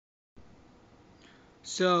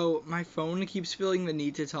So my phone keeps feeling the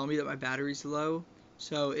need to tell me that my battery's low.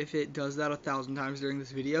 So if it does that 1,000 times during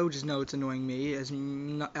this video, just know it's annoying me as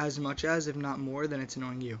much as, if not more, than it's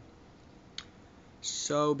annoying you.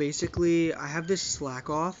 So basically, I have this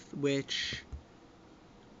Slakoth, which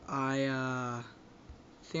I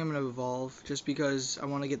think I'm gonna evolve just because I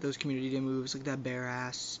want to get those community day moves like that bear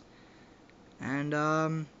ass.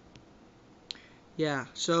 And yeah.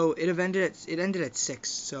 So it ended at 6.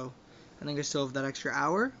 So I think I still have that extra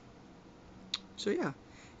hour. So yeah,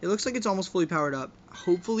 it looks like it's almost fully powered up.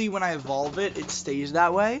 Hopefully when I evolve it, it stays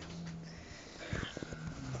that way.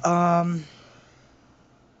 Um,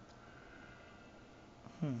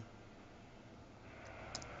 hmm.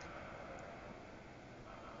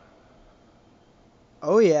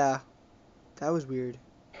 Oh yeah, that was weird.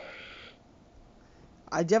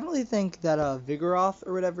 I definitely think that Vigoroth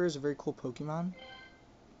or whatever is a very cool Pokemon.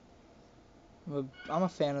 I'm a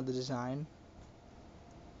fan of the design.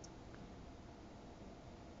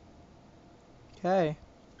 Okay,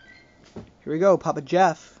 here we go, Papa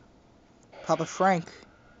Jeff, Papa Frank,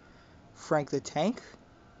 Frank the Tank.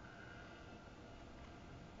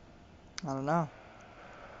 I don't know.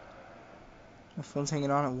 My phone's hanging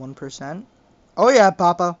on at 1%. Oh yeah,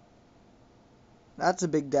 Papa. That's a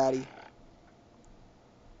Big Daddy.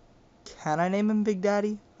 Can I name him Big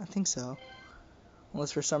Daddy? I think so.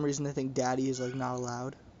 Unless for some reason they think Daddy is like not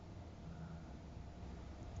allowed.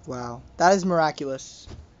 Wow, that is miraculous.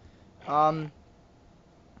 Um,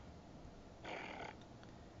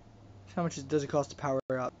 how much does it cost to power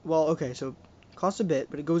up? Well, okay, so it costs a bit,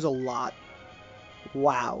 but it goes a lot.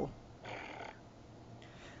 Wow.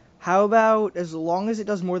 How about as long as it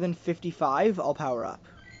does more than 55, I'll power up.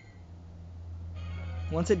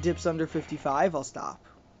 Once it dips under 55, I'll stop.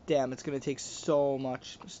 Damn, it's gonna take so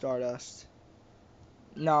much Stardust.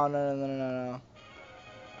 No, no, no, no, no, no.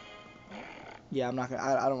 Yeah, I'm not gonna.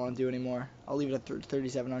 I don't want to do anymore. I'll leave it at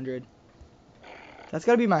 3,700. That's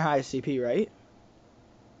gotta be my highest CP, right?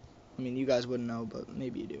 I mean, you guys wouldn't know, but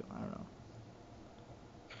maybe you do. I don't know.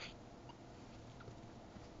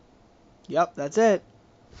 Yep, that's it.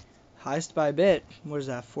 Highest by a bit. What is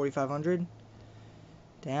that, 4,500?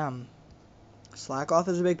 Damn. Slakoth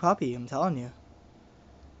is a big puppy, I'm telling you.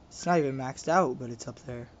 It's not even maxed out, but it's up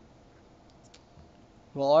there.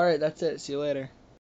 Well, alright, that's it. See you later.